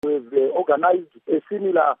We've organized a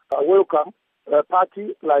similar welcome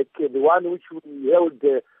party like the one which we held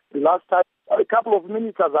the last time. A couple of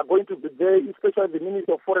ministers are going to be there, especially the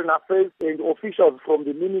Minister of Foreign Affairs and officials from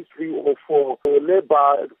the Ministry of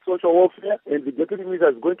Labour, Social Welfare, and the Deputy Minister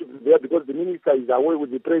is going to be there because the Minister is away with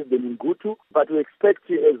the President in Gutu. But we expect,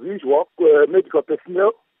 as usual, medical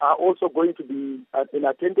personnel are also going to be in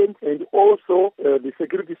attendance, and also the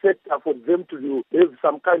security sector for them to have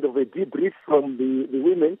some kind of a debrief from the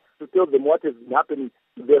women to tell them what has been happening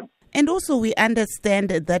to them. And also we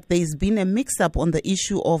understand that there's been a mix-up on the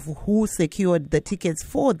issue of who secured the tickets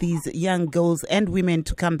for these young girls and women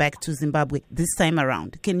to come back to Zimbabwe this time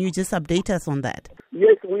around. Can you just update us on that?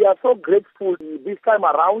 Yes, we are so grateful this time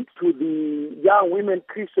around to the Young Women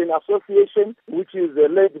Christian Association, which is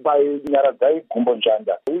led by Paradza,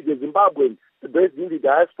 who is a Zimbabwean based in the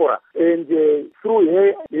diaspora. And through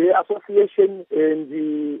her association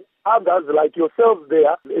and others like yourselves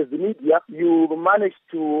there as the media, you managed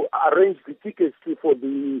to arrange the tickets for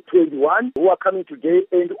the 21 who are coming today,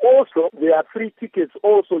 and also there are 3 tickets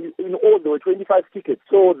also. In all there were 25 tickets,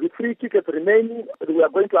 so the 3 tickets remaining, we are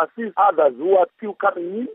going to assist others who are still coming in